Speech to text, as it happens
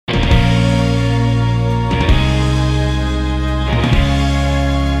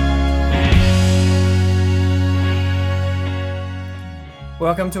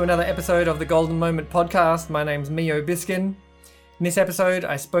Welcome to another episode of the Golden Moment podcast. My name's Mio Biskin. In this episode,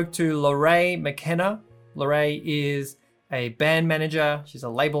 I spoke to Lorraine McKenna. Lorraine is a band manager. She's a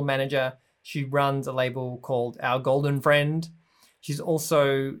label manager. She runs a label called Our Golden Friend. She's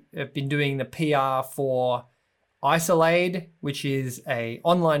also been doing the PR for Isolade, which is an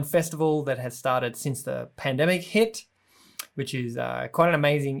online festival that has started since the pandemic hit, which is quite an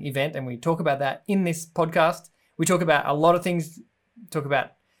amazing event. And we talk about that in this podcast. We talk about a lot of things. Talk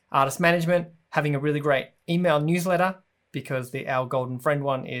about artist management, having a really great email newsletter because the Our Golden Friend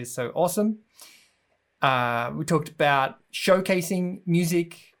one is so awesome. We talked about showcasing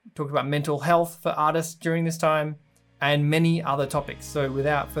music, talked about mental health for artists during this time, and many other topics. So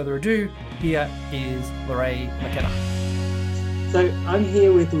without further ado, here is Lorraine McKenna. So I'm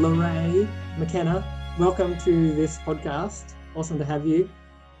here with Lorraine McKenna. Welcome to this podcast. Awesome to have you.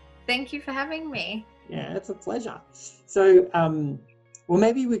 Thank you for having me. Yeah, it's a pleasure. So, well,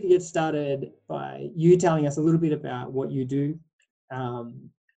 maybe we could get started by you telling us a little bit about what you do,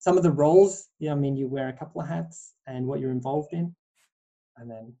 some of the roles. Yeah, I mean, you wear a couple of hats and what you're involved in, and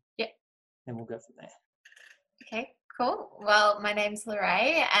then we'll go from there. Okay, cool. Well, my name's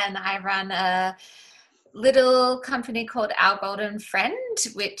Lorraine, and I run a little company called Our Golden Friend,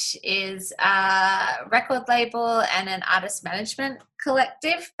 which is a record label and an artist management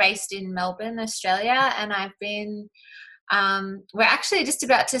collective based in Melbourne, Australia. And I've been we're actually just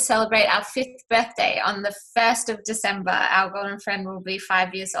about to celebrate our 5th birthday on the 1st of December. Our Golden Friend will be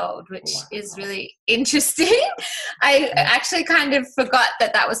 5 years old, which is really interesting. I actually kind of forgot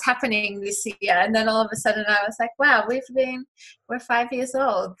that was happening this year. And then all of a sudden I was like, wow, we're 5 years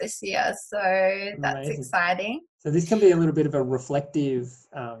old this year. So that's amazing. Exciting. So this can be a little bit of a reflective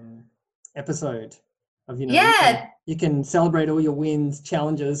episode of, you can celebrate all your wins,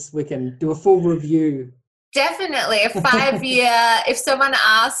 challenges. We can do a full review. Definitely a 5 year. If someone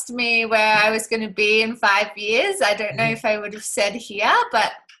asked me where I was going to be in 5 years, I don't know if I would have said here,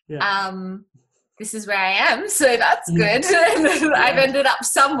 but this is where I am. So that's good. I've ended up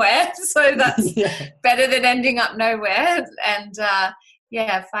somewhere. So that's better than ending up nowhere. And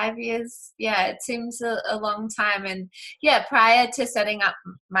 5 years. Yeah, it seems a long time. And prior to setting up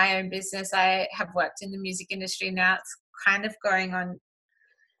my own business, I have worked in the music industry. Now it's kind of going on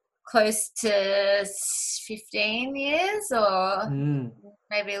close to 15 years or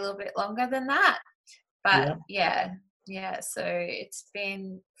maybe a little bit longer than that. But so it's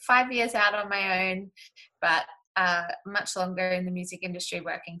been 5 years out on my own, but much longer in the music industry,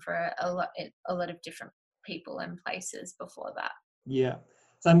 working for a lot of different people and places before that. Yeah.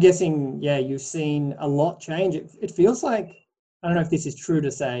 So I'm guessing, you've seen a lot change. It feels like, I don't know if this is true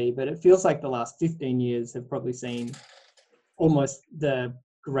to say, but it feels like the last 15 years have probably seen almost the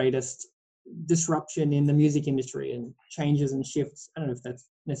greatest disruption in the music industry and changes and shifts. I don't know if that's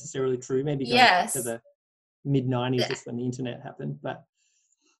necessarily true. Maybe going back to the mid-90s, just when the internet happened. But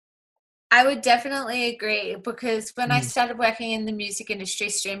I would definitely agree, because when I started working in the music industry,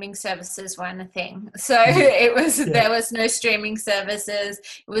 streaming services weren't a thing. So there was no streaming services.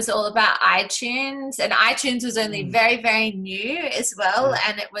 It was all about iTunes, and iTunes was only very, very new as well.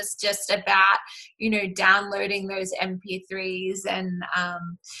 And it was just about, downloading those MP3s and,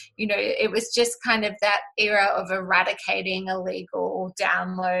 it was just kind of that era of eradicating illegal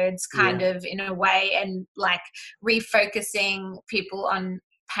downloads kind of in a way, and like refocusing people on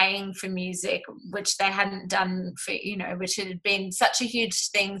paying for music, which they hadn't done for, which had been such a huge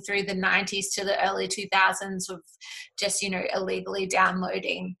thing through the 90s to the early 2000s of just, illegally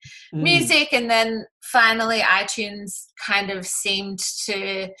downloading music. And then finally iTunes kind of seemed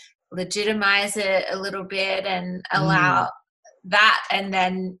to legitimize it a little bit and allow that. And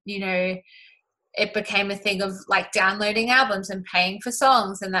then, it became a thing of like downloading albums and paying for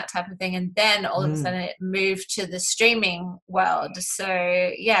songs and that type of thing. And then all of a sudden it moved to the streaming world. So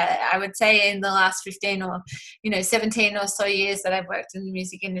I would say in the last 15 or, 17 or so years that I've worked in the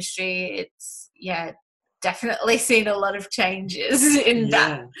music industry, it's definitely seen a lot of changes in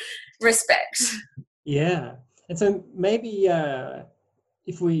that respect. Yeah. And so maybe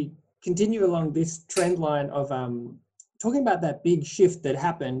if we continue along this trend line of talking about that big shift that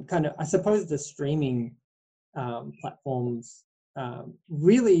happened, kind of, I suppose the streaming platforms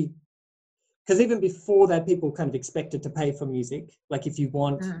really, because even before that, people kind of expected to pay for music. Like if you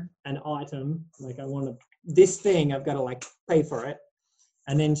want an item, like I want this thing, I've got to like pay for it.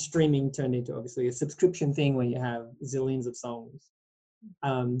 And then streaming turned into obviously a subscription thing where you have zillions of songs.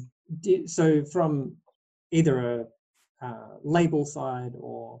 So from either a label side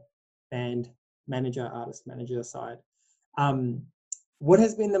or band manager, artist manager side, what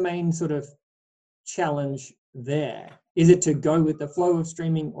has been the main sort of challenge there? is it to go with the flow of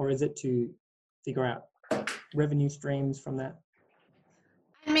streaming, or is it to figure out revenue streams from that?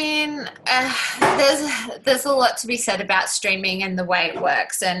 I mean, there's a lot to be said about streaming and the way it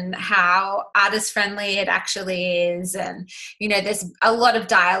works and how artist friendly it actually is, and there's a lot of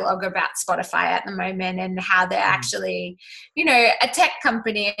dialogue about Spotify at the moment and how they're actually a tech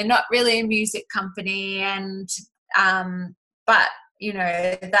company and not really a music company, and but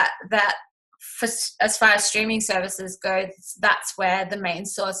that for, as far as streaming services go, that's where the main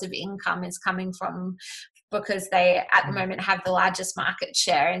source of income is coming from, because they at the moment have the largest market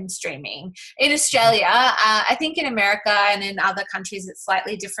share in streaming. In Australia, I think in America and in other countries it's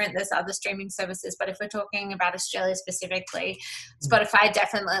slightly different. There's other streaming services, but if we're talking about Australia specifically, Spotify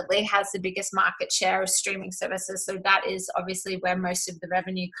definitely has the biggest market share of streaming services. So that is obviously where most of the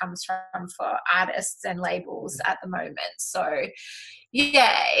revenue comes from for artists and labels at the moment. So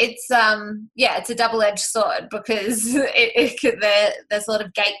it's a double-edged sword, because there's a lot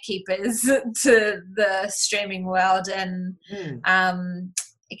of gatekeepers to the streaming world, and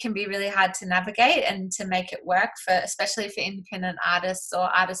it can be really hard to navigate and to make it work, especially for independent artists or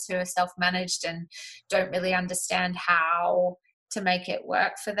artists who are self-managed and don't really understand how to make it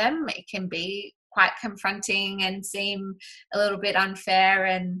work for them. It can be quite confronting and seem a little bit unfair,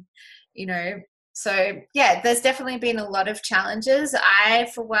 and so there's definitely been a lot of challenges. I,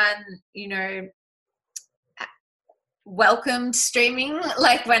 for one, welcomed streaming.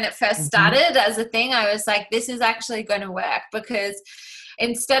 Like when it first started as a thing, I was like, this is actually going to work, because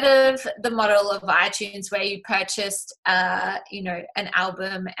instead of the model of iTunes where you purchased an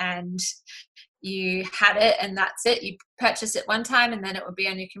album and you had it and that's it, you purchased it one time and then it would be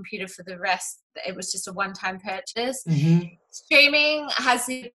on your computer for the rest. It was just a one-time purchase. Streaming has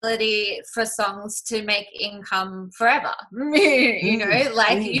the ability for songs to make income forever.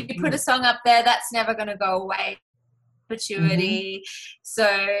 You put a song up there, that's never going to go away. Perpetuity.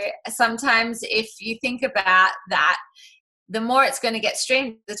 So sometimes if you think about that, the more it's going to get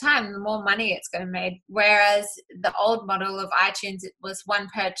streamed at the time, the more money it's going to make. Whereas the old model of iTunes, it was one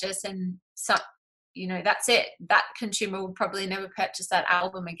purchase and that's it. That consumer would probably never purchase that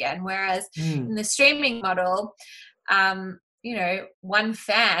album again. Whereas in the streaming model, one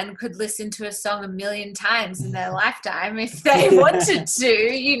fan could listen to a song 1 million times in their lifetime if they wanted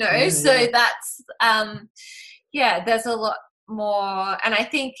to, so that's, there's a lot more. And I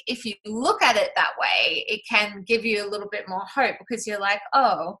think if you look at it that way, it can give you a little bit more hope, because you're like,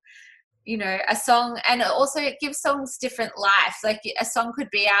 a song, and also it gives songs different life. Like a song could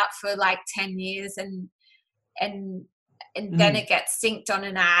be out for like 10 years and then it gets synced on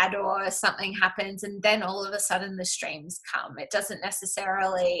an ad or something happens, and then all of a sudden the streams come. It doesn't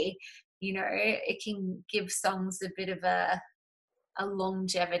necessarily, it can give songs a bit of a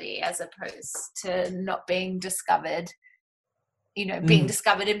longevity, as opposed to not being discovered, being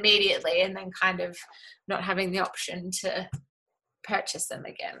discovered immediately and then kind of not having the option to purchase them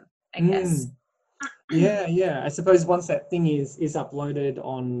again, I guess. I suppose once that thing is uploaded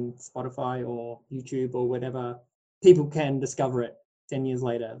on Spotify or YouTube or whatever, people can discover it 10 years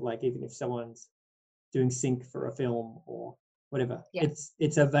later. Like even if someone's doing sync for a film or whatever,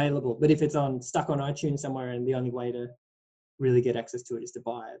 it's available. But if it's stuck on iTunes somewhere and the only way to really get access to it is to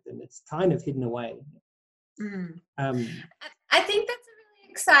buy it, then it's kind of hidden away. I think that's a really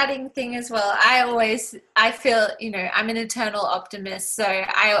exciting thing as well. I feel, I'm an eternal optimist, so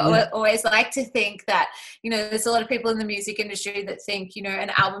I always like to think that, there's a lot of people in the music industry that think, an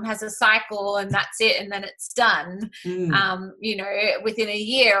album has a cycle and that's it, and then it's done, within a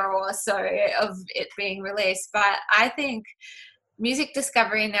year or so of it being released. But I think music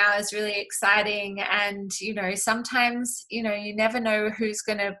discovery now is really exciting, and sometimes you never know who's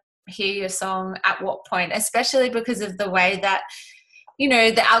going to hear your song at what point, especially because of the way that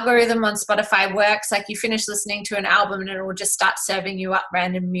the algorithm on Spotify works. Like you finish listening to an album and it will just start serving you up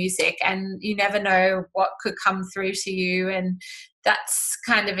random music, and you never know what could come through to you, and that's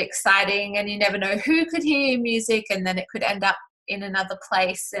kind of exciting. And you never know who could hear your music, and then it could end up in another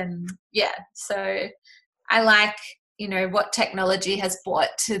place. And so I like what technology has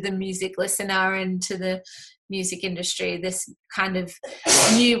brought to the music listener and to the music industry, this kind of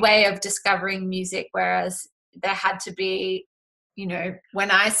new way of discovering music, whereas there had to be, when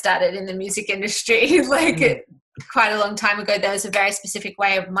I started in the music industry, quite a long time ago, there was a very specific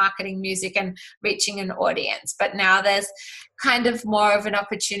way of marketing music and reaching an audience. But now there's kind of more of an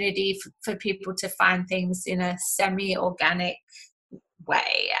opportunity for people to find things in a semi-organic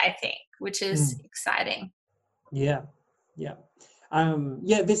way, I think, which is exciting. This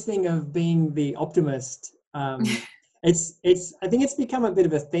thing of being the optimist, I think it's become a bit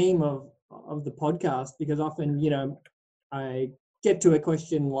of a theme of the podcast, because often I get to a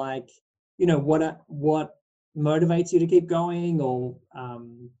question like, what motivates you to keep going, or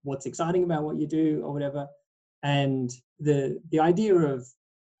what's exciting about what you do, or whatever. And the idea of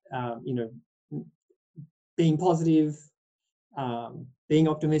being positive, being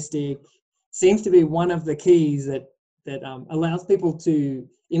optimistic, seems to be one of the keys that allows people to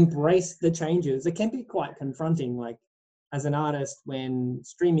embrace the changes. It can be quite confronting, like as an artist, when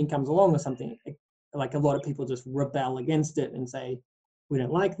streaming comes along or something, like a lot of people just rebel against it and say, we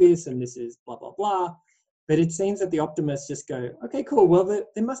don't like this and this is blah, blah, blah. But it seems that the optimists just go, okay, cool. Well,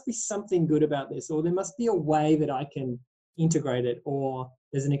 there must be something good about this, or there must be a way that I can integrate it, or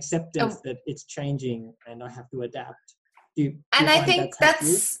there's an acceptance that it's changing and I have to adapt. I think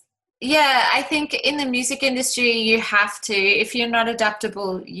I think in the music industry, you have to, if you're not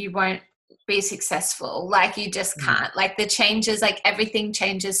adaptable, you won't be successful. Like, you just can't. Like, the changes, like everything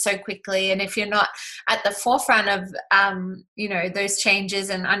changes so quickly, and if you're not at the forefront of those changes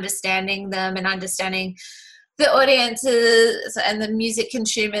and understanding them and understanding the audiences and the music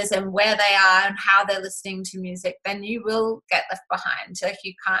consumers and where they are and how they're listening to music, then you will get left behind. Like,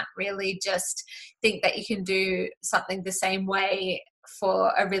 you can't really just think that you can do something the same way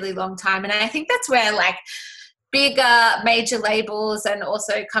for a really long time. And I think that's where, like, bigger major labels and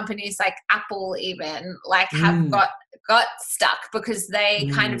also companies like Apple even, like, have got stuck because they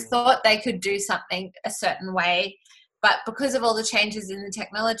kind of thought they could do something a certain way, but because of all the changes in the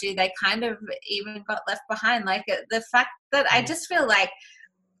technology, they kind of even got left behind. Like, the fact that I just feel like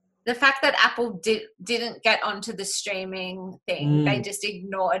the fact that Apple didn't get onto the streaming thing, they just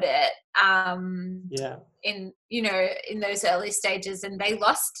ignored it in those early stages, and they've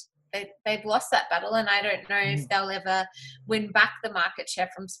lost that battle, and I don't know if they'll ever win back the market share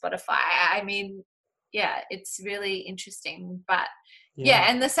from Spotify. I mean, it's really interesting, but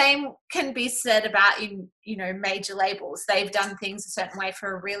and the same can be said about major labels. They've done things a certain way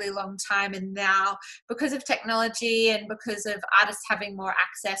for a really long time, and now, because of technology and because of artists having more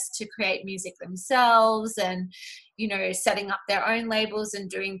access to create music themselves and setting up their own labels and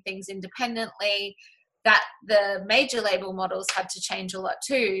doing things independently, that the major label models had to change a lot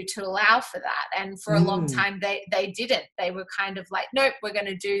too to allow for that. And for a long time they didn't. They were kind of like, nope, we're going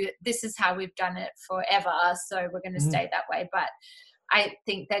to do, this is how we've done it forever, so we're going to stay that way. But I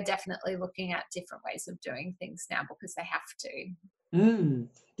think they're definitely looking at different ways of doing things now because they have to. Do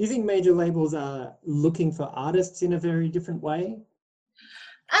you think major labels are looking for artists in a very different way?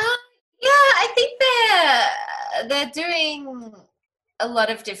 I think they're doing a lot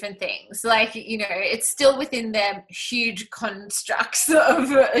of different things. Like, it's still within their huge constructs of,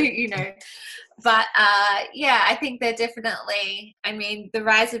 but I think they're definitely, I mean, the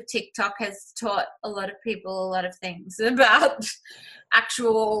rise of TikTok has taught a lot of people a lot of things about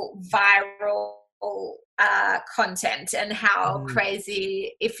actual viral content and how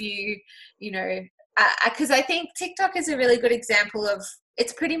crazy, if because I think TikTok is a really good example of,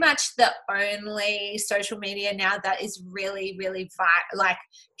 it's pretty much the only social media now that is really, really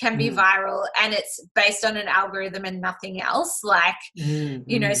can be viral, and it's based on an algorithm and nothing else. Like,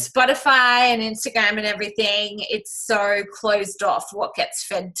 Spotify and Instagram and everything, it's so closed off what gets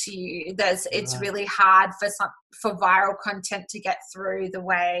fed to you. It's really hard for viral content to get through the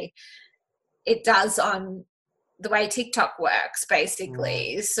way it does on the way TikTok works,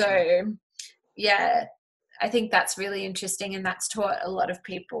 basically. So, I think that's really interesting, and that's taught a lot of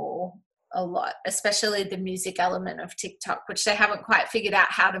people a lot, especially the music element of TikTok, which they haven't quite figured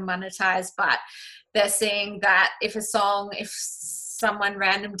out how to monetize, but they're seeing that if someone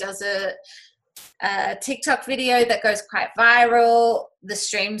random does a TikTok video that goes quite viral, the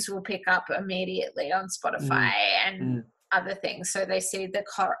streams will pick up immediately on Spotify and other things. So they see the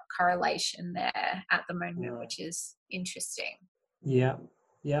correlation there at the moment, which is interesting. Yeah.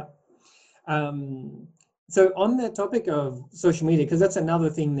 So on the topic of social media, because that's another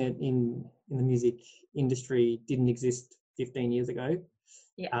thing that in the music industry didn't exist 15 years ago.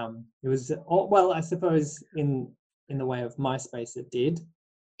 Yeah. It was, well, I suppose in the way of MySpace it did.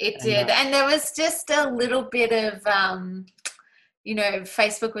 It did. And there was just a little bit of,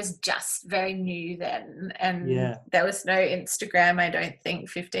 Facebook was just very new then. And there was no Instagram, I don't think,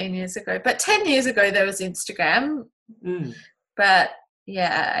 15 years ago. But 10 years ago there was Instagram. But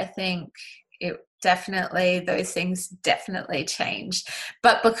I think those things definitely changed.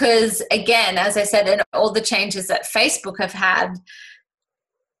 But because, again, as I said, and all the changes that Facebook have had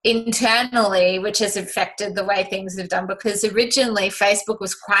internally, which has affected the way things have done, because originally Facebook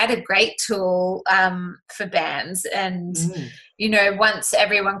was quite a great tool for bands. And, once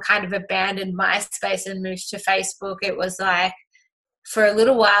everyone kind of abandoned MySpace and moved to Facebook, it was like, for a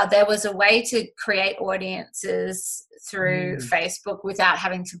little while there was a way to create audiences through Facebook without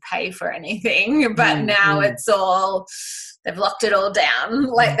having to pay for anything, but now it's all, they've locked it all down.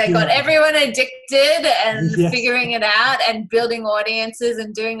 Like they got everyone addicted and figuring it out and building audiences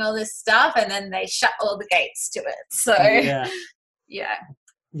and doing all this stuff, and then they shut all the gates to it. So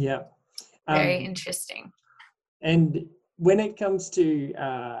very interesting. And when it comes to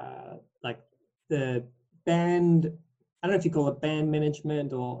like the band, I don't know if you call it band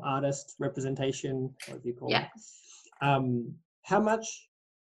management or artist representation, what do you call it? How much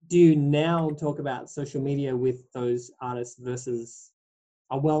do you now talk about social media with those artists versus,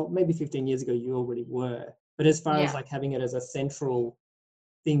 well, maybe 15 years ago you already were, but as far as like having it as a central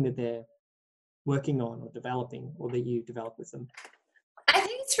thing that they're working on or developing, or that you develop with them? I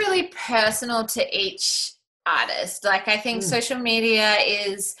think it's really personal to each artist. Like I think social media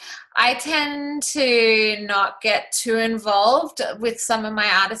is, I tend to not get too involved with some of my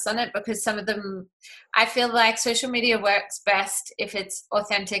artists on it, because some of them, I feel like social media works best if it's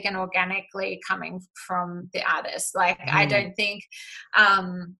authentic and organically coming from the artist. Like I don't think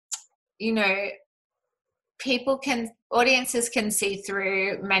audiences can see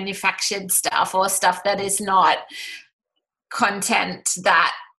through manufactured stuff or stuff that is not content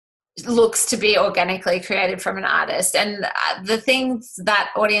that looks to be organically created from an artist. And the things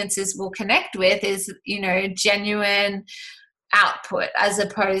that audiences will connect with is, genuine output, as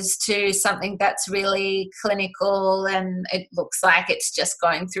opposed to something that's really clinical and it looks like it's just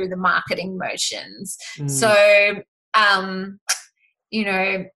going through the marketing motions. So, and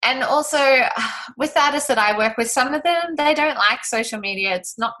also with artists that I work with, some of them, they don't like social media.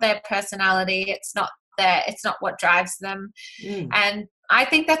 It's not their personality. It's not what drives them. And I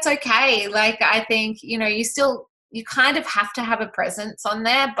think that's okay. Like, I think, you kind of have to have a presence on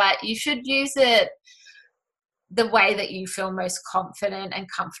there, but you should use it the way that you feel most confident and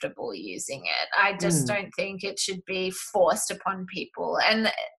comfortable using it. I just don't think it should be forced upon people.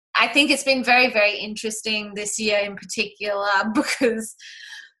 And I think it's been very, very interesting this year in particular because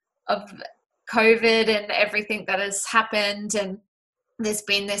of COVID and everything that has happened. And there's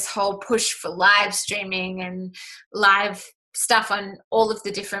been this whole push for live streaming and live stuff on all of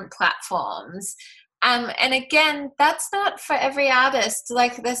the different platforms. And again, that's not for every artist.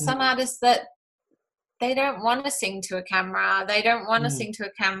 Like there's some artists that they don't want to sing to a camera. They don't want to sing to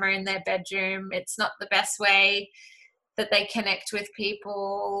a camera in their bedroom. It's not the best way that they connect with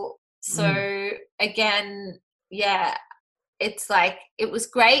people. So again, it's like, it was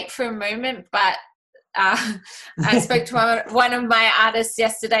great for a moment, but I spoke to one of my artists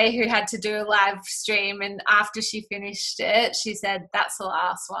yesterday who had to do a live stream, and after she finished it, she said, "That's the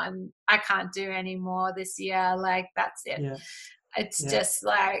last one. I can't do any more this year. Like, that's it." It's just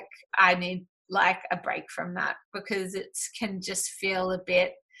like, I need like a break from that, because it can just feel a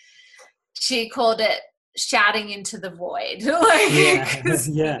bit, she called it shouting into the void. Like, because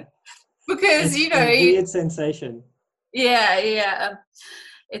it's a weird sensation.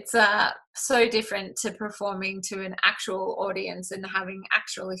 It's so different to performing to an actual audience and having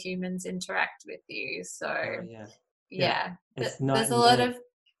actual humans interact with you. So there's a lot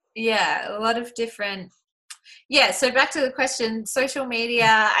of different. So back to the question, social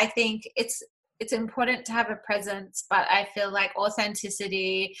media, I think it's important to have a presence, but I feel like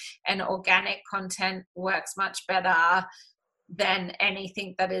authenticity and organic content works much better than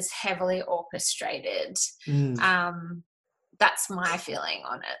anything that is heavily orchestrated. That's my feeling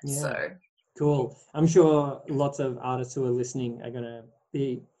on it. So cool. I'm sure lots of artists who are listening are going to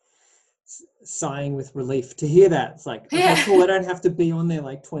be sighing with relief to hear that. It's like, okay, cool, I don't have to be on there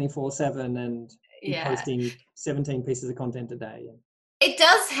like 24/7 and be posting 17 pieces of content a day. It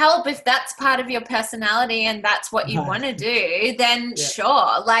does help if that's part of your personality and that's what you want to do, then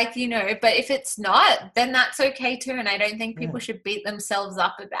sure, like, but if it's not, then that's okay too. And I don't think people should beat themselves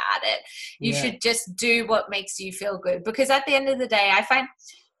up about it. You should just do what makes you feel good, because at the end of the day, I find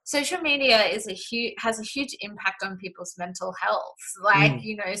social media has a huge impact on people's mental health. Like,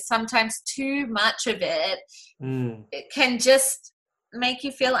 sometimes too much of it, it can just make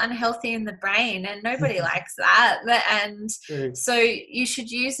you feel unhealthy in the brain, and nobody likes that. And so you should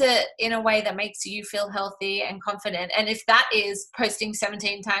use it in a way that makes you feel healthy and confident. And if that is posting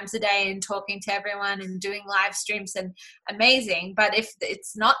 17 times a day and talking to everyone and doing live streams, and amazing. But if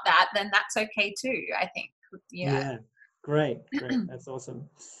it's not that, then that's okay too, I think. Great. That's awesome.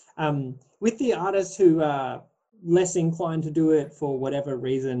 With the artists who are less inclined to do it for whatever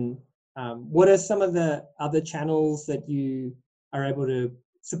reason, what are some of the other channels that you are able to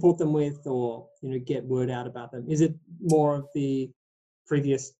support them with, or get word out about them? Is it more of the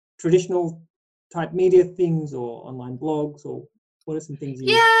previous traditional type media things, or online blogs, or What are some things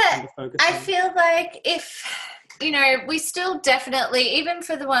you tend to focus I on? feel like if, we still definitely, even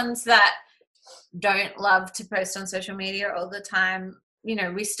for the ones that don't love to post on social media all the time,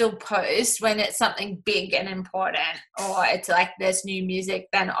 we still post when it's something big and important, or it's like there's new music,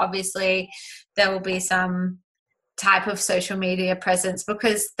 then obviously there will be some type of social media presence,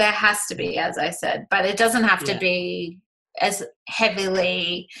 because there has to be, as I said, but it doesn't have to be as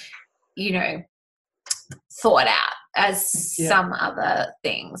heavily, thought out as some other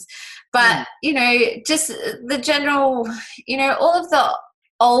things. But, just the general, all of the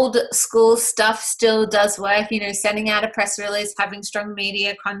old school stuff still does work, sending out a press release, having strong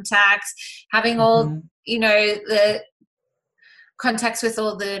media contacts, having all, the contacts with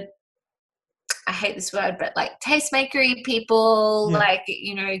all the, I hate this word, but like tastemakery people, like,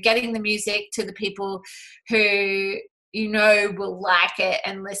 getting the music to the people who, will like it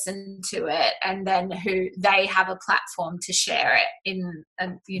and listen to it, and then who they have a platform to share it in,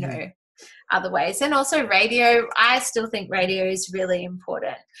 other ways. And also radio, I still think radio is really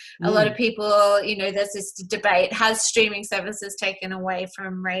important. A lot of people, there's this debate, has streaming services taken away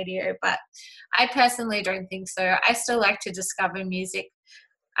from radio? But I personally don't think so. I still like to discover music.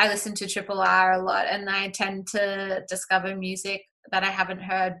 I listen to Triple R a lot, and I tend to discover music that I haven't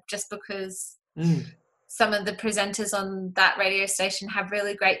heard just because some of the presenters on that radio station have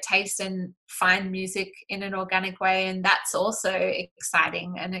really great taste and find music in an organic way. And that's also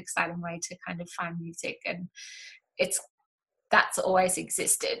exciting, an exciting way to kind of find music. And that's always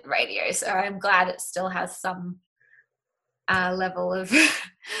existed, radio. So I'm glad it still has some level of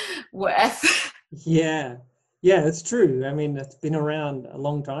worth. Yeah, it's true. I mean, it's been around a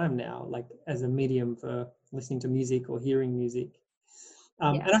long time now, like as a medium for listening to music or hearing music.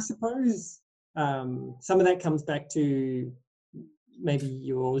 And I suppose some of that comes back to maybe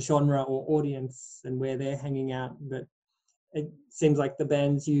your genre or audience and where they're hanging out. But it seems like the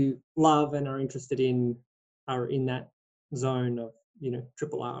bands you love and are interested in are in that zone of,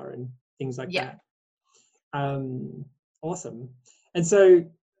 Triple R and things like that. Awesome. And so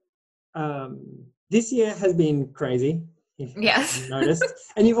this year has been crazy. Yes. Noticed.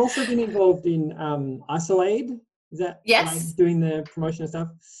 And you've also been involved in Isolade. Is that right? Doing the promotion and stuff?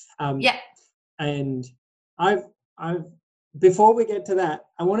 And I've before we get to that,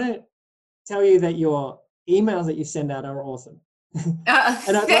 I want to tell you that your emails that you send out are awesome. And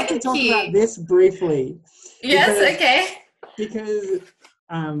I'd like to talk about this briefly. Yes, okay. Because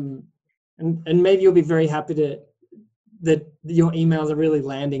and maybe you'll be very happy that your emails are really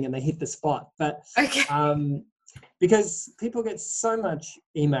landing and they hit the spot. But because people get so much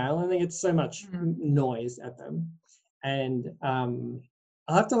email and they get so much noise at them, and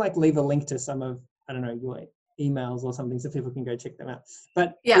I'll have to leave a link to some of, I don't know, your emails or something so people can go check them out.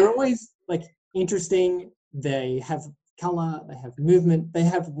 But they're always interesting. They have color, they have movement, they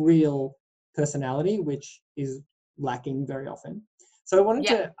have real personality, which is lacking very often. So I wanted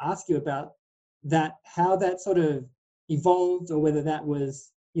to ask you about that, how that sort of evolved, or whether that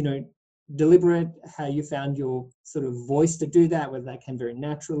was, deliberate, how you found your sort of voice to do that, whether that came very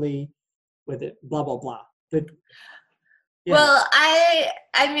naturally, whether blah, blah, blah. But well,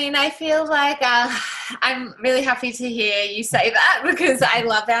 I mean, I feel like I'm really happy to hear you say that, because I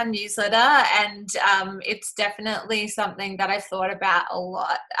love our newsletter, and it's definitely something that I've thought about a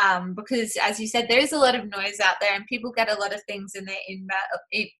lot, because as you said, there is a lot of noise out there and people get a lot of things in their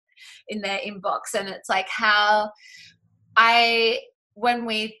inbox, and it's like how when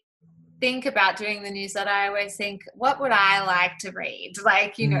we think about doing the newsletter, I always think, what would I like to read?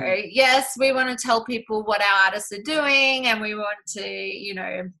 Yes, we want to tell people what our artists are doing, and we want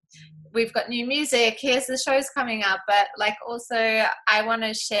to, we've got new music, here's the shows coming up, but also I want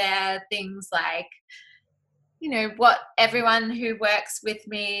to share things like, what everyone who works with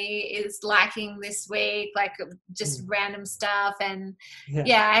me is liking this week, just random stuff. And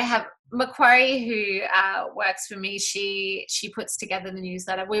I have Macquarie who works for me. She puts together the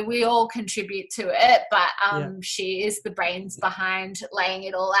newsletter. We all contribute to it, but she is the brains behind laying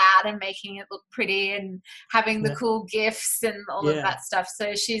it all out and making it look pretty and having the cool gifs and all of that stuff.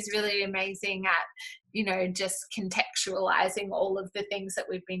 So she's really amazing at just contextualizing all of the things that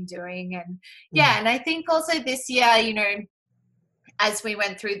we've been doing. And and I think also this year, as we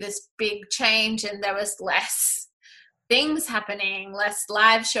went through this big change and there was less things happening, less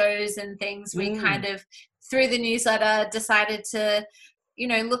live shows and things, we kind of, through the newsletter, decided to,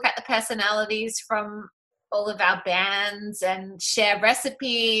 look at the personalities from all of our bands and share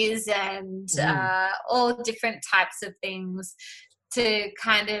recipes and all different types of things to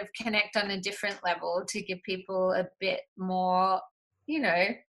kind of connect on a different level, to give people a bit more,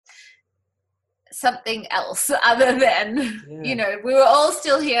 something else other than, you know, we were all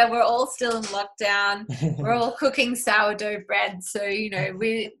still here. We're all still in lockdown. We're all cooking sourdough bread. So, you know,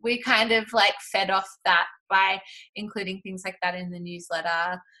 we kind of like fed off that by including things like that in the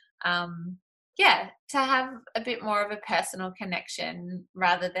newsletter. To have a bit more of a personal connection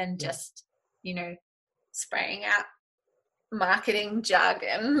rather than just, you know, spraying out marketing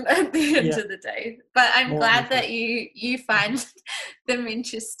jargon at the end of the day. But I'm glad that you find them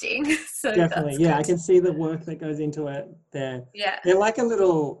interesting. So definitely, that's good. I can see the work that goes into it. They're like a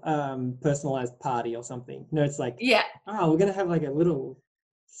little personalized party or something. You know, it's like, we're gonna have like a little,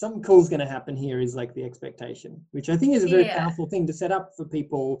 something cool's gonna happen here is like the expectation, which I think is a very powerful thing to set up for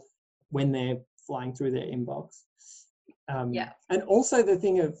people when they're flying through their inbox. And also the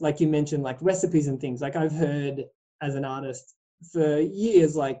thing of, like you mentioned, like recipes and things, like I've heard as an artist for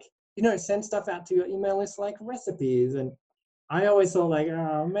years, like, you know, send stuff out to your email list like recipes, and I always thought like,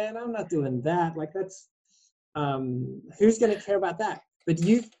 oh man, I'm not doing that, like that's who's going to care about that? But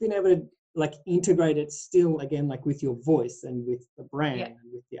you've been able to like integrate it still again, like with your voice and with the brand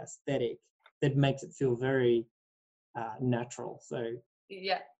and with the aesthetic that makes it feel very natural. So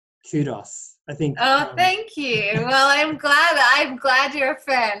kudos, I think. Thank you. Well, I'm glad you're a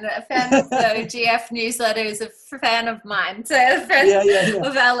fan of the GF newsletter is a fan of mine, so a fan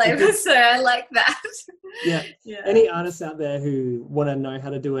of our label, so I like that. Any artists out there who want to know how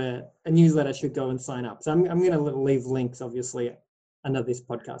to do a newsletter should go and sign up. So I'm going to leave links obviously under this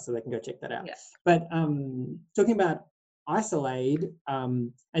podcast so they can go check that out. But talking about Isolade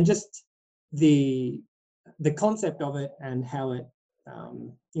and just the concept of it and how it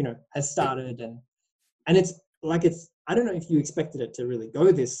you know, has started, and it's like, I don't know if you expected it to really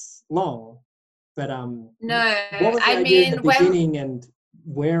go this long, but no, what was the idea in the beginning, and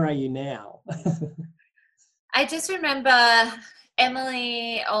where are you now? I just remember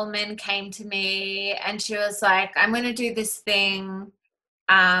Emily Ullman came to me and she was like, I'm going to do this thing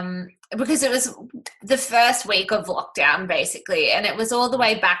because it was the first week of lockdown basically, and it was all the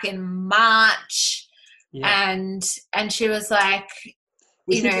way back in March. And she was like,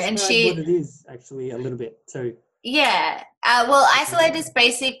 you know, and she what it is actually a little bit. So well, Isolade is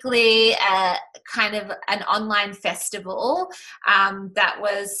basically kind of an online festival that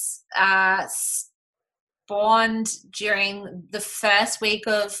was spawned during the first week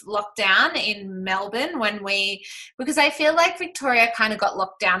of lockdown in Melbourne, because I feel like Victoria kind of got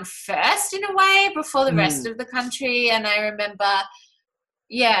locked down first in a way before the rest of the country. And I remember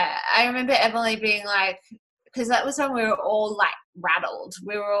Emily being like, because that was when we were all like rattled.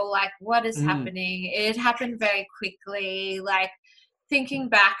 We were all like, what is happening? It happened very quickly. Like, thinking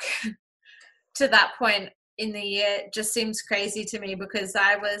back to that point in the year just seems crazy to me, because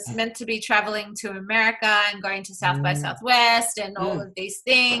I was meant to be traveling to America and going to South by Southwest and all of these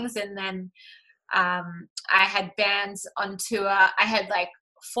things. And then I had bands on tour. I had like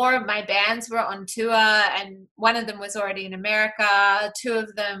 4 of my bands were on tour, and one of them was already in America. 2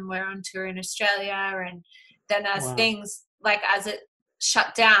 of them were on tour in Australia. And then as things, like as it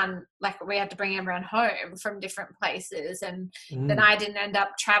shut down, like we had to bring everyone home from different places. And then I didn't end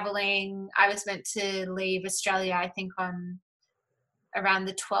up traveling. I was meant to leave Australia, I think on around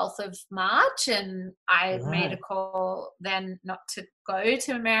the 12th of March. And I made a call then not to go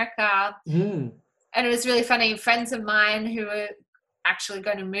to America. And it was really funny. Friends of mine who were actually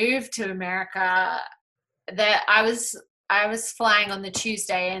going to move to America, I was flying on the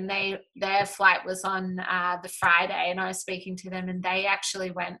Tuesday, and their flight was on the Friday, and I was speaking to them, and they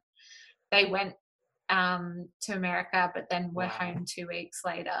actually went to America, but then were home 2 weeks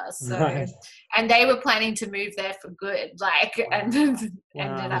later. So, and they were planning to move there for good, and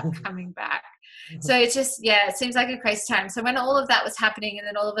ended up coming back. So it's just, it seems like a crazy time. So when all of that was happening, and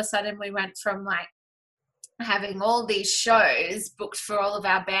then all of a sudden we went from like having all these shows booked for all of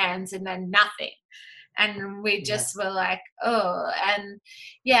our bands and then nothing. And we just were like, oh, and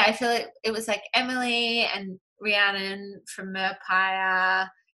I feel like it was like Emily and Rhiannon from Merpire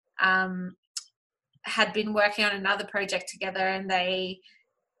had been working on another project together, and they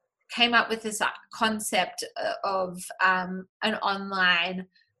came up with this concept of an online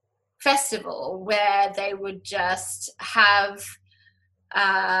festival where they would just have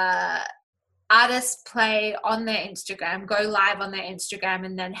artists play on their Instagram, go live on their Instagram,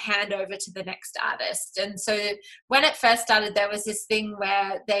 and then hand over to the next artist. And so when it first started, there was this thing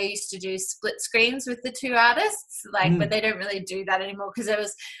where they used to do split screens with the 2 artists, but they don't really do that anymore because there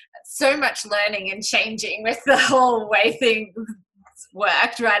was so much learning and changing with the whole way things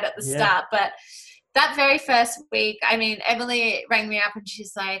worked right at the start. But that very first week, I mean, Emily rang me up and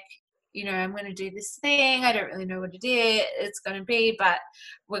she's like, I'm going to do this thing. I don't really know what it's going to be, but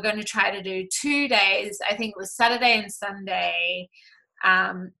we're going to try to do 2 days. I think it was Saturday and Sunday.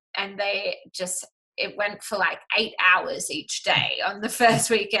 And it went for like 8 hours each day on the first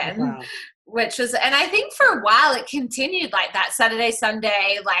weekend. Wow. Which was, and I think for a while it continued like that, Saturday,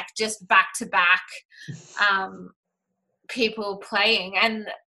 Sunday, like just back to back people playing. And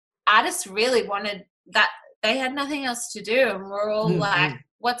artists really wanted that. They had nothing else to do, and we're all like,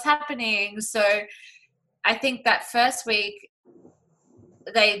 what's happening? So I think that first week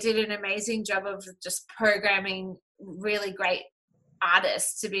they did an amazing job of just programming really great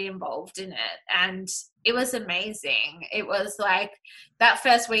artists to be involved in it, and it was amazing. It was like that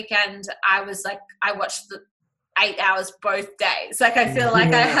first weekend I watched the 8 hours both days. Like I feel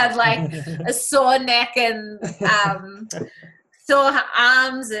like I had like a sore neck and sore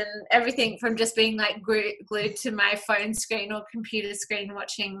arms and everything from just being like glued to my phone screen or computer screen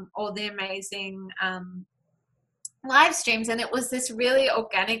watching all the amazing live streams. And it was this really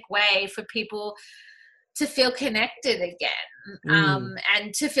organic way for people to feel connected again,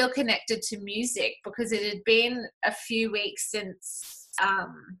 and to feel connected to music, because it had been a few weeks since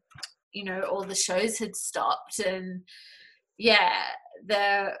all the shows had stopped. And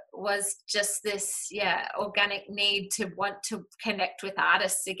there was just this organic need to want to connect with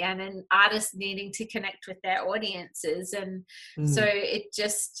artists again, and artists needing to connect with their audiences. And so it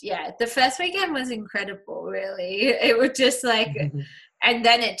just the first weekend was incredible, really. It was just like and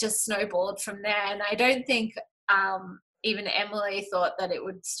then it just snowballed from there. And I don't think even Emily thought that it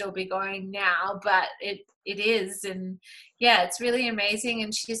would still be going now, but it is. And it's really amazing.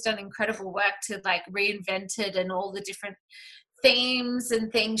 And she's done incredible work to like reinvent it, and all the different themes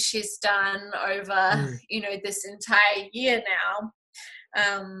and things she's done over this entire year now.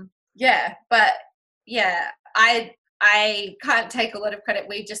 I can't take a lot of credit.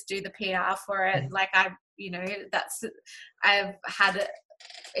 We just do the PR for it. Like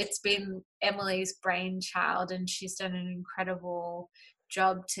it's been Emily's brainchild, and she's done an incredible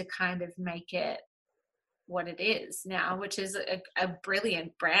job to kind of make it what it is now, which is a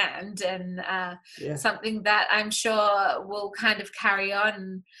brilliant brand, and something that I'm sure will kind of carry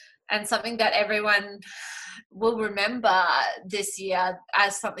on, and something that everyone will remember this year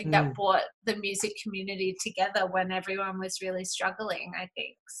as something that brought the music community together when everyone was really struggling, I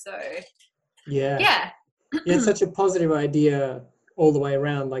think. So it's such a positive idea all the way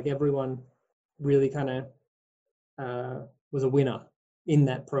around. Like everyone really kind of was a winner in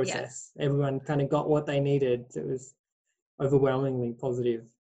that process. Everyone kind of got what they needed. It was overwhelmingly positive.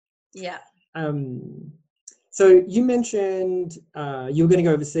 So you mentioned you were going to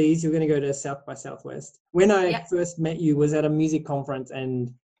go overseas. You were going to go to South by Southwest. When I first met you was at a music conference,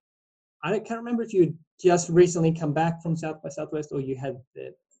 and I can't remember if you had just recently come back from South by Southwest or you had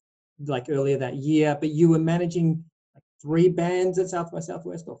like earlier that year, but you were managing 3 bands at South by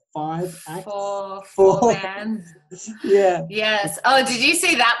Southwest, or 5 acts? Four bands. Yes. Oh, did you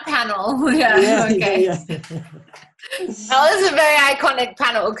see that panel? Okay. That was a very iconic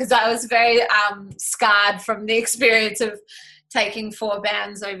panel, because I was very scarred from the experience of taking 4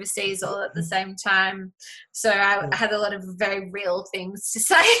 bands overseas all at the same time. So I had a lot of very real things to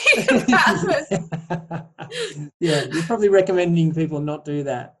say about it. You're probably recommending people not do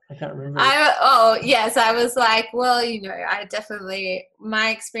that. I can't remember. I was like, well, I definitely, my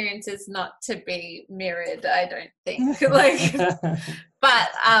experience is not to be mirrored, I don't think. But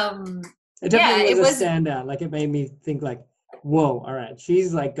it definitely was a standout. Like it made me think like, whoa, all right,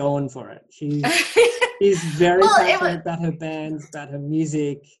 she's like going for it. She's very passionate about her bands, about her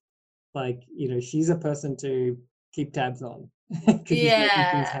music. Like, she's a person to keep tabs on. Because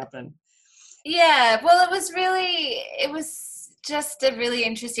things happen. Well, it was just a really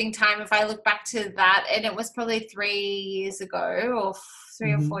interesting time. If I look back to that, and it was probably 3 years ago, or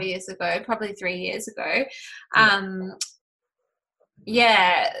 3 or 4 years ago, probably 3 years ago. And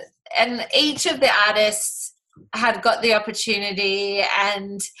each of the artists had got the opportunity,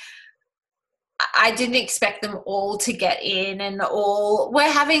 and I didn't expect them all to get in, and all were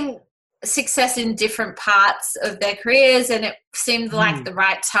having success in different parts of their careers, and it seemed like the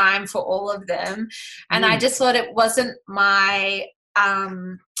right time for all of them. And I just thought it wasn't my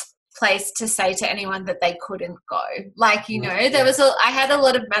place to say to anyone that they couldn't go. Like, I had a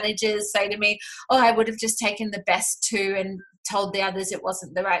lot of managers say to me, I would have just taken the best 2 and told the others it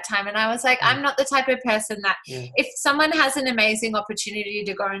wasn't the right time. And I was like, I'm not the type of person that if someone has an amazing opportunity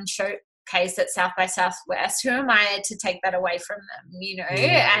to go and showcase at South by Southwest, who am I to take that away from them,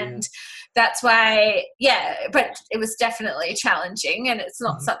 and that's why, but it was definitely challenging, and it's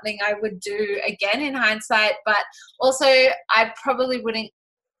not something I would do again in hindsight. But also I probably wouldn't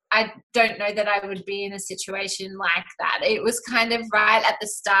I don't know that I would be in a situation like that. It was kind of right at the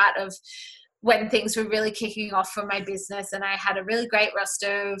start of when things were really kicking off for my business, and I had a really great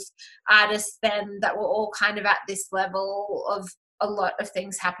roster of artists then that were all kind of at this level of a lot of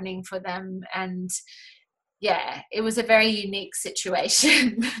things happening for them. And yeah, it was a very unique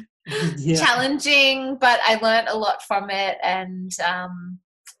situation. Yeah. Challenging, but I learned a lot from it. And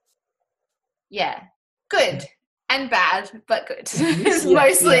yeah, good and bad, but good. It's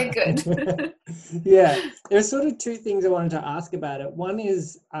mostly good. Yeah, there's sort of two things I wanted to ask about it. One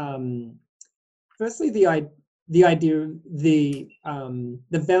is, firstly, the idea, the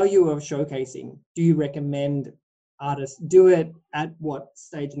value of showcasing. Do you recommend artists do it? At what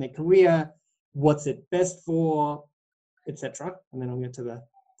stage in their career? What's it best for, etc.? And then I'll get to the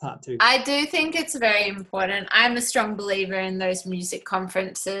part two. I do think it's very important. I'm a strong believer in those music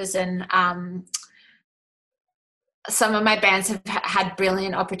conferences, and some of my bands have had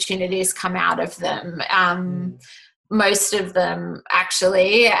brilliant opportunities come out of them. Most of them,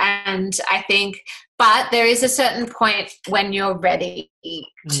 actually. And I think, but there is a certain point when you're ready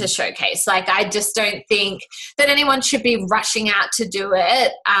to showcase. Like, I just don't think that anyone should be rushing out to do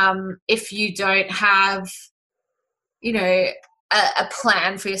it if you don't have, you know, a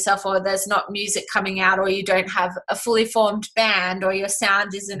plan for yourself, or there's not music coming out, or you don't have a fully formed band, or your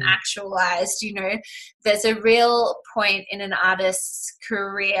sound isn't actualized. You know, there's a real point in an artist's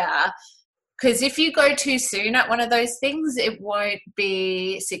career, because if you go too soon at one of those things, it won't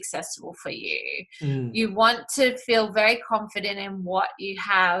be successful for you. You want to feel very confident in what you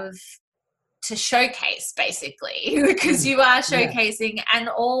have to showcase, basically, because you are showcasing, and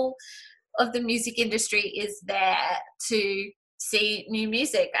all of the music industry is there to see new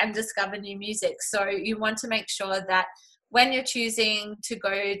music and discover new music. So you want to make sure that when you're choosing to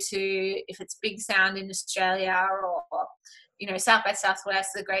go to, if it's Big Sound in Australia, or, you know, South by Southwest,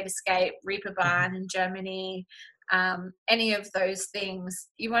 The Great Escape, Reeperbahn in Germany, any of those things,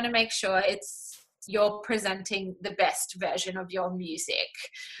 you want to make sure you're presenting the best version of your music.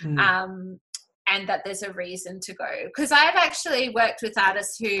 And that there's a reason to go. Because I've actually worked with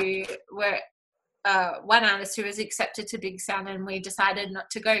artists who were, one artist who was accepted to Big Sound, and we decided not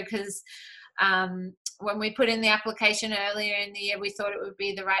to go because when we put in the application earlier in the year, we thought it would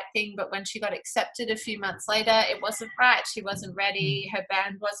be the right thing. But when she got accepted a few months later, it wasn't right. She wasn't ready. Her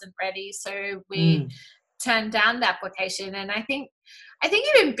band wasn't ready. So we turned down the application. And I think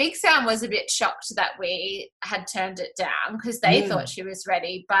even Big Sound was a bit shocked that we had turned it down, because they thought she was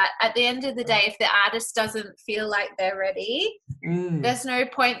ready. But at the end of the day, if the artist doesn't feel like they're ready, there's no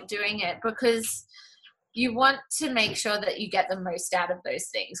point doing it, because you want to make sure that you get the most out of those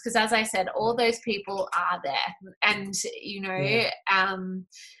things. Because as I said, all those people are there, and, you know, and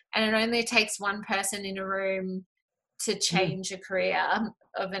it only takes one person in a room to change a career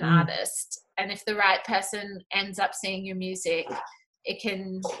of an artist. And if the right person ends up seeing your music, it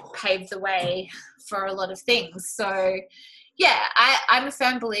can pave the way for a lot of things. So yeah, I'm a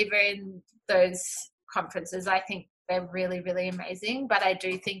firm believer in those conferences. I think they're really, really amazing, but I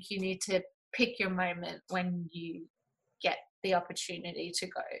do think you need to pick your moment when you get the opportunity to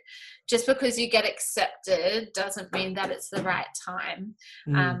go. Just because you get accepted doesn't mean that it's the right time.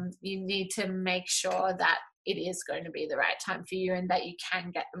 You need to make sure that it is going to be the right time for you, and that you can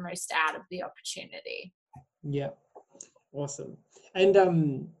get the most out of the opportunity. Yeah, awesome.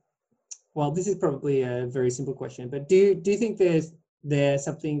 And well, this is probably a very simple question, but do you think there's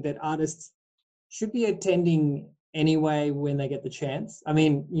something that artists should be attending anyway when they get the chance? I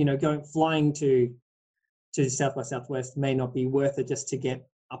mean, you know, flying to South by Southwest may not be worth it just to get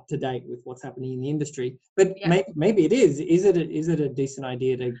up to date with what's happening in the industry, but maybe it is. Is it a decent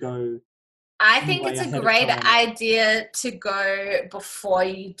idea to go? I think it's a great idea to go before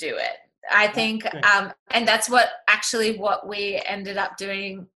you do it. I think, and that's what we ended up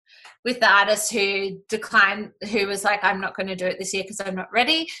doing with the artist who declined, who was like, I'm not going to do it this year because I'm not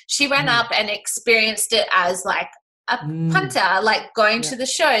ready. She went up and experienced it as like a punter, like going to the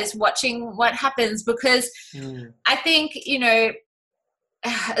shows, watching what happens, because I think, you know,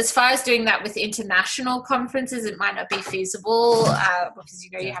 as far as doing that with international conferences, it might not be feasible because,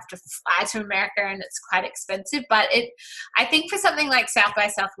 you know, you have to fly to America and it's quite expensive. But I think for something like South by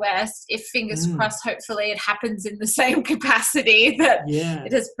Southwest, if fingers crossed, hopefully it happens in the same capacity that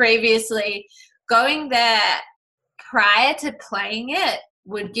it has previously, going there prior to playing it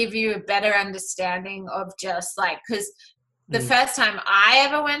would give you a better understanding of just like, because the first time I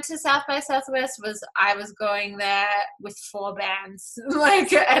ever went to South by Southwest was I was going there with 4 bands,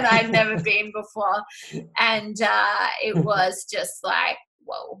 like, and I'd never been before. And it was just like,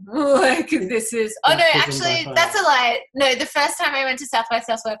 whoa, like this is, oh no, actually that's a lie. No, the first time I went to South by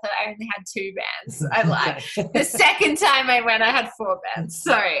Southwest, I only had 2 bands. I lied. The second time I went, I had 4 bands.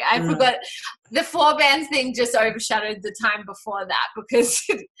 Sorry, I forgot. The 4 bands thing just overshadowed the time before that because,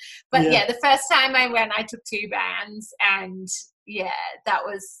 but yeah, the first time I went, I took 2 bands, and yeah, that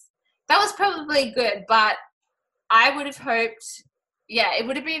was probably good, but I would have hoped, it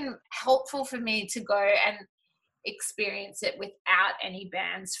would have been helpful for me to go and experience it without any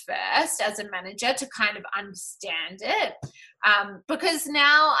bands first as a manager to kind of understand it. Because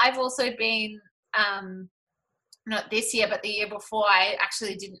now I've also been, not this year, but the year before, I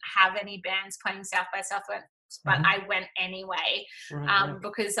actually didn't have any bands playing South by Southwest, but I went anyway,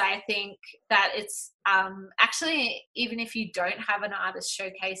 because I think that it's actually, even if you don't have an artist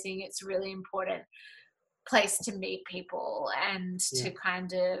showcasing, it's really important place to meet people and to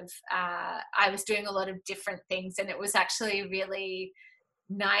kind of I was doing a lot of different things, and it was actually really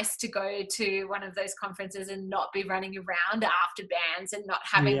nice to go to one of those conferences and not be running around after bands and not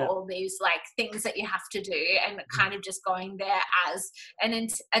having all these like things that you have to do, and kind of just going there as an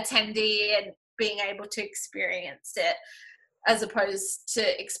attendee and being able to experience it as opposed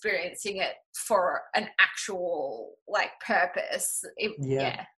to experiencing it for an actual like purpose.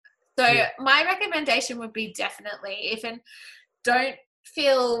 So my recommendation would be definitely, don't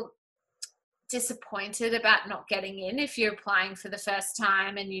feel disappointed about not getting in. If you're applying for the first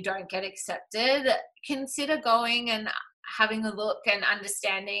time and you don't get accepted, consider going and having a look and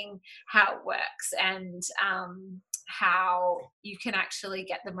understanding how it works and how you can actually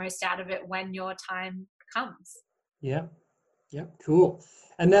get the most out of it when your time comes. Yeah, cool.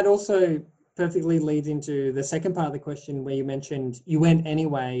 And that also perfectly leads into the second part of the question where you mentioned you went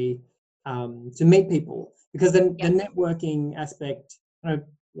anyway to meet people, because the networking aspect,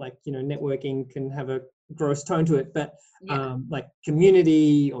 networking can have a gross tone to it, but like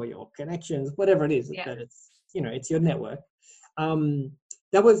community or your connections, whatever it is, that it's, it's your network.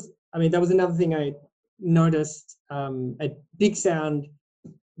 That was another thing I noticed at Big Sound,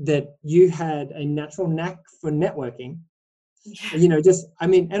 that you had a natural knack for networking.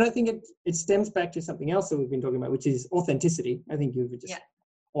 And I think it stems back to something else that we've been talking about, which is authenticity. I think you were just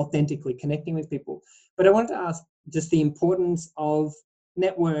authentically connecting with people. But I wanted to ask just the importance of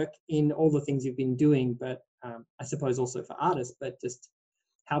network in all the things you've been doing, but I suppose also for artists, but just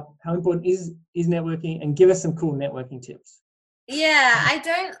how important is networking, and give us some cool networking tips. I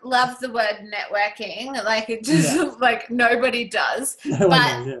don't love the word networking, like it just like nobody does.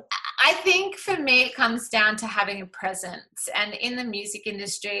 I think for me it comes down to having a presence, and in the music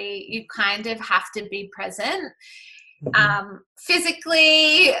industry you kind of have to be present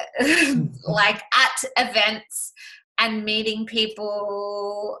physically, like at events and meeting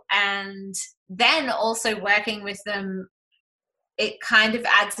people, and then also working with them. It kind of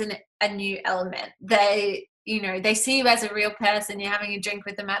adds a new element. They see you as a real person. You're having a drink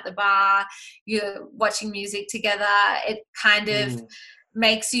with them at the bar, you're watching music together. It kind of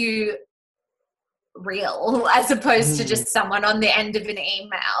makes you real, as opposed to just someone on the end of an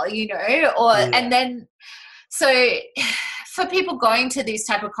email, and then, so for people going to these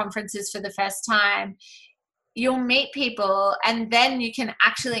type of conferences for the first time, you'll meet people and then you can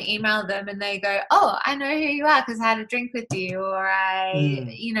actually email them and they go, oh, I know who you are because I had a drink with you, or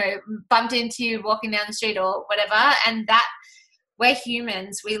I, bumped into you walking down the street or whatever. And that, we're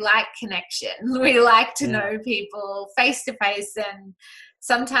humans. We like connection. We like to know people face to face. And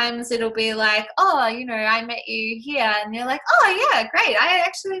sometimes it'll be like, oh, I met you here. And you're like, oh yeah, great. I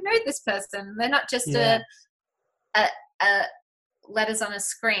actually know this person. They're not just a letters on a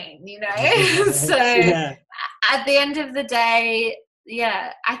screen, So at the end of the day,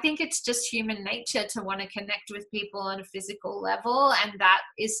 I think it's just human nature to want to connect with people on a physical level, and that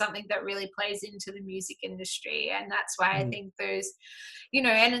is something that really plays into the music industry. And that's why I think those,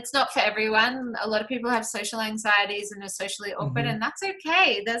 and it's not for everyone. A lot of people have social anxieties and are socially awkward, and that's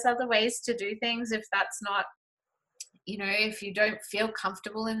okay. There's other ways to do things if that's not, if you don't feel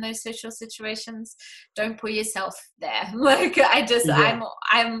comfortable in those social situations, don't put yourself there. Like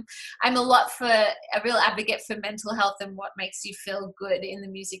I'm a lot for a real advocate for mental health and what makes you feel good in the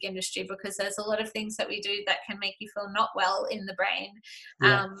music industry, because there's a lot of things that we do that can make you feel not well in the brain.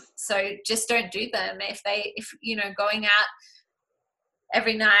 So just don't do them. If going out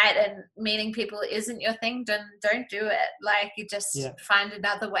every night and meeting people isn't your thing, then don't do it. Like, you just find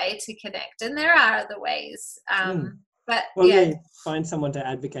another way to connect, and there are other ways. But find someone to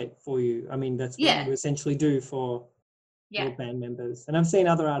advocate for you. I mean, that's what you essentially do for your band members. And I've seen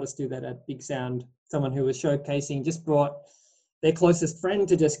other artists do that at Big Sound. Someone who was showcasing just brought their closest friend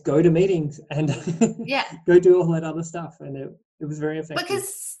to just go to meetings and go do all that other stuff. And it It was very effective.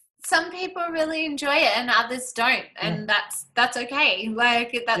 Because some people really enjoy it and others don't, and that's okay.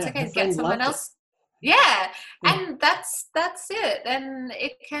 Like that's okay. Get someone else. Yeah, and that's it. And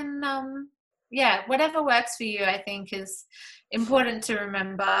it can, whatever works for you, I think is important to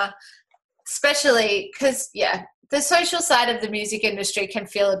remember, especially because the social side of the music industry can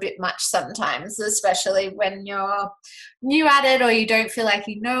feel a bit much sometimes, especially when you're new at it or you don't feel like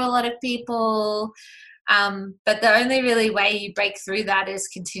you know a lot of people. But the only really way you break through that is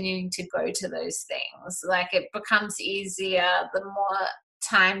continuing to go to those things. Like it becomes easier the more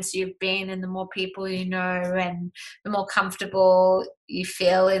times you've been and the more people you know and the more comfortable you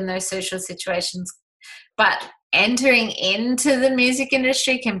feel in those social situations. But entering into the music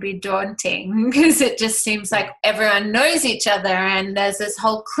industry can be daunting because it just seems like everyone knows each other and there's this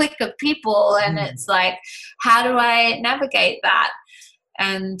whole clique of people, and it's like, how do I navigate that?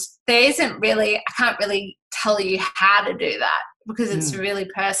 And there isn't really, I can't really tell you how to do that because it's really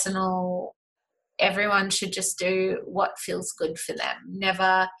personal. Everyone should just do what feels good for them.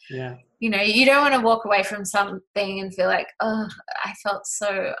 Never, you don't want to walk away from something and feel like, oh, I felt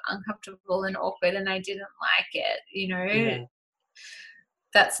so uncomfortable and awkward and I didn't like it,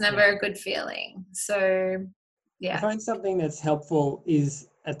 That's never a good feeling. So, I find something that's helpful is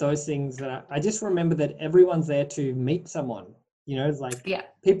at those things that I just remember that everyone's there to meet someone.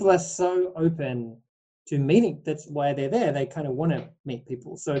 People are so open to meeting. That's why they're there. They kind of want to meet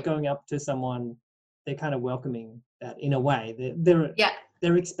people. So going up to someone, they're kind of welcoming that in a way.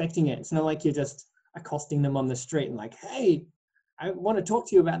 They're expecting it. It's not like you're just accosting them on the street and like, hey, I want to talk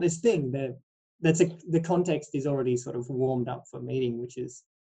to you about this thing. The context is already sort of warmed up for meeting, which is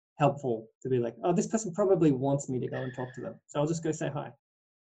helpful to be like, oh, this person probably wants me to go and talk to them. So I'll just go say hi.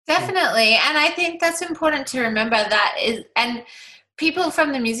 Definitely. And I think that's important to remember and people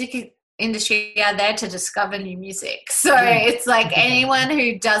from the music industry are there to discover new music. So it's like anyone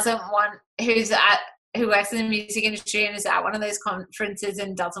who who works in the music industry and is at one of those conferences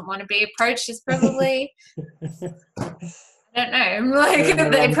and doesn't want to be approached is probably, I don't know,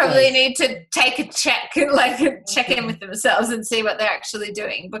 they probably need to take a check in with themselves and see what they're actually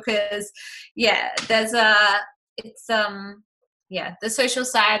doing because, the social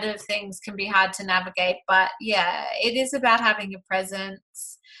side of things can be hard to navigate, but it is about having a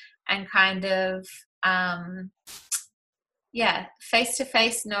presence and kind of,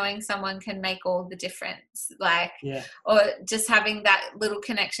 face-to-face knowing someone can make all the difference. Or just having that little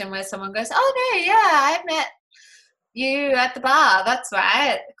connection where someone goes, oh no, I met you at the bar. That's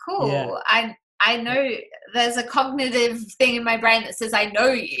right. Cool. Yeah. I know there's a cognitive thing in my brain that says I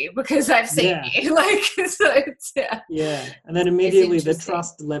know you because I've seen you. And then immediately the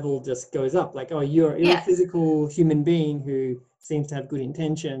trust level just goes up. Like, oh, you're a physical human being who seems to have good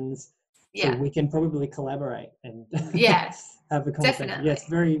intentions. So we can probably collaborate and have a conversation. Definitely. Yeah, it's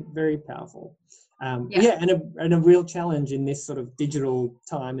very, very powerful. And a real challenge in this sort of digital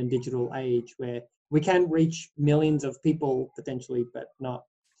time and digital age where we can reach millions of people potentially, but not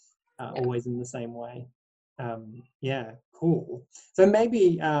always in the same way. Cool. So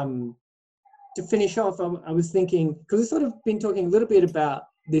maybe to finish off, I was thinking, because we've sort of been talking a little bit about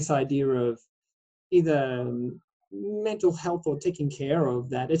this idea of either mental health or taking care of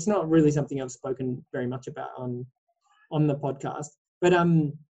that. It's not really something I've spoken very much about on the podcast, but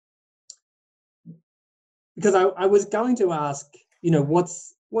because I was going to ask,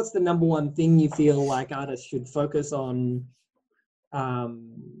 what's the number one thing you feel like artists should focus on,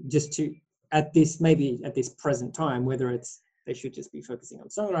 just to at this present time, whether it's they should just be focusing on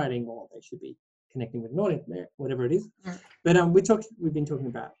songwriting or they should be connecting with an audience, whatever it is. But we've been talking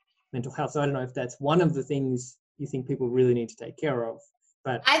about mental health, so I don't know if that's one of the things you think people really need to take care of.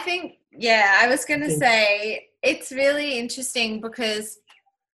 But I think, I was going to say it's really interesting because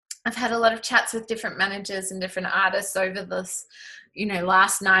I've had a lot of chats with different managers and different artists over this,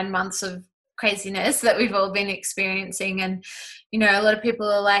 last 9 months of craziness that we've all been experiencing. And, a lot of people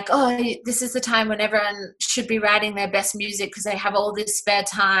are like, oh, this is the time when everyone should be writing their best music because they have all this spare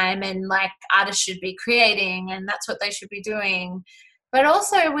time and like artists should be creating and that's what they should be doing. But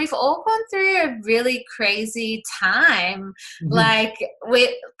also we've all gone through a really crazy time. Like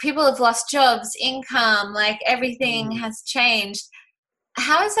people have lost jobs, income, like everything has changed.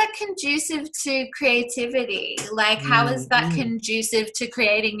 How is that conducive to creativity? Like, how is that conducive to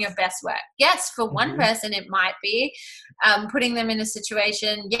creating your best work? Yes, for one person, it might be putting them in a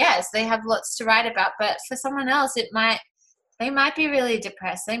situation. Yes, they have lots to write about, but for someone else, they might be really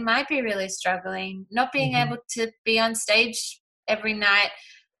depressed. They might be really struggling. Not being able to be on stage every night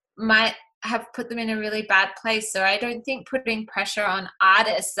might have put them in a really bad place. So I don't think putting pressure on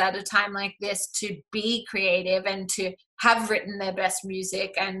artists at a time like this to be creative and to have written their best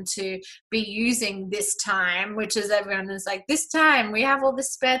music and to be using this time, which is everyone is like, this time we have all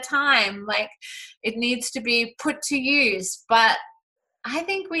this spare time, like it needs to be put to use. But I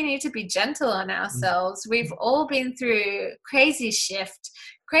think we need to be gentle on ourselves. We've all been through crazy shift,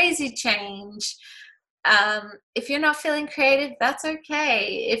 crazy change. If you're not feeling creative, that's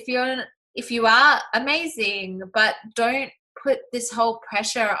okay. If you are, amazing, but don't put this whole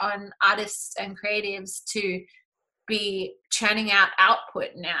pressure on artists and creatives to be churning out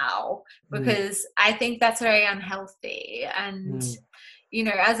output now, because I think that's very unhealthy. And you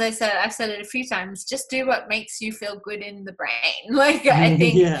know, as I've said it a few times, just do what makes you feel good in the brain. Like I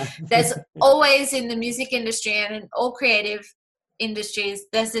think there's always in the music industry and in all creative industries,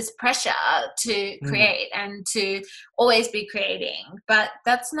 there's this pressure to create and to always be creating, but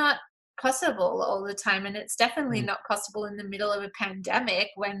that's not possible all the time. And it's definitely not possible in the middle of a pandemic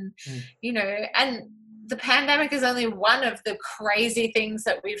when, you know, and the pandemic is only one of the crazy things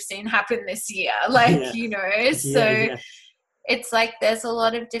that we've seen happen this year. Like, you know, so it's like there's a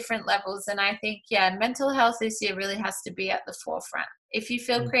lot of different levels. And I think, mental health this year really has to be at the forefront. If you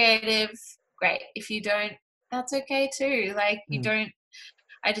feel creative, great. If you don't, that's okay too. Like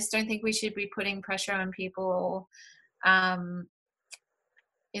I just don't think we should be putting pressure on people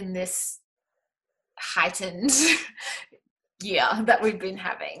in this heightened year that we've been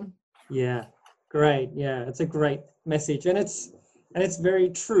having. Yeah, great. Yeah, it's a great message. And it's very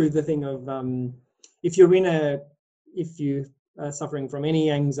true, the thing of if you are suffering from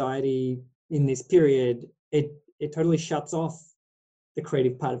any anxiety in this period, it totally shuts off the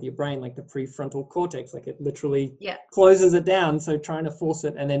creative part of your brain, like the prefrontal cortex, like it literally closes it down. So trying to force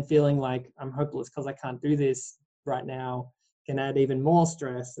it and then feeling like I'm hopeless because I can't do this right now can add even more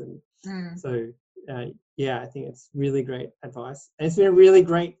stress. And so I think it's really great advice. And it's been a really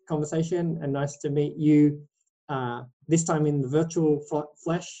great conversation and nice to meet you this time in the virtual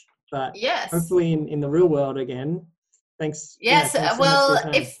flesh, but hopefully in the real world again. Thanks. Yes. Thanks so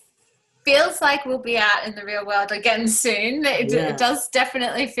it feels like we'll be out in the real world again soon. It does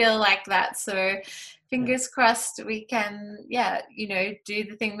definitely feel like that. So fingers crossed we can, do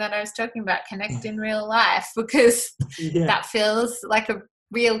the thing that I was talking about, connect in real life, because that feels like a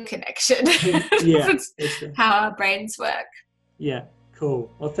real connection. How our brains work. Yeah,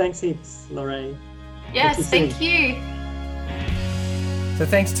 cool. Well, thanks heaps, Lorraine. Yes, thank you. So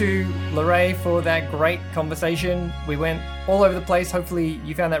thanks to Lorraine for that great conversation. We went all over the place. Hopefully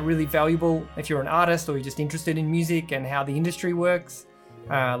you found that really valuable if you're an artist or you're just interested in music and how the industry works.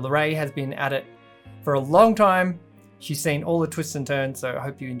 Lorraine has been at it for a long time. She's seen all the twists and turns, so I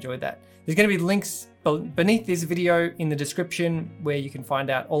hope you enjoyed that. There's going to be links beneath this video in the description where you can find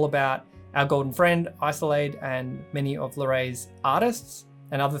out all about our golden friend, Isolade, and many of Lorraine's artists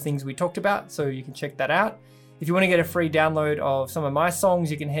and other things we talked about, so you can check that out. If you want to get a free download of some of my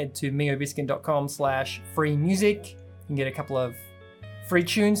songs, you can head to miobiskin.com/free music. You can get a couple of free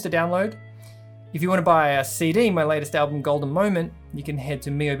tunes to download. If you want to buy a CD, my latest album, Golden Moment, you can head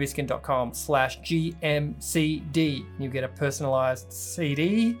to miobiskin.com/GMCD. You get a personalized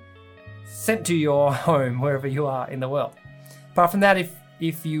CD sent to your home, wherever you are in the world. Apart from that, if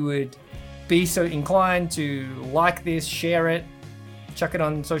you would be so inclined to like this, share it, chuck it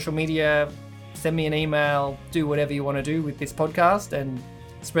on social media, send me an email, do whatever you want to do with this podcast and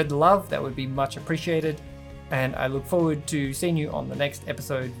spread the love, that would be much appreciated. And I look forward to seeing you on the next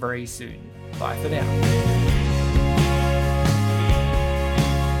episode very soon. Bye for now.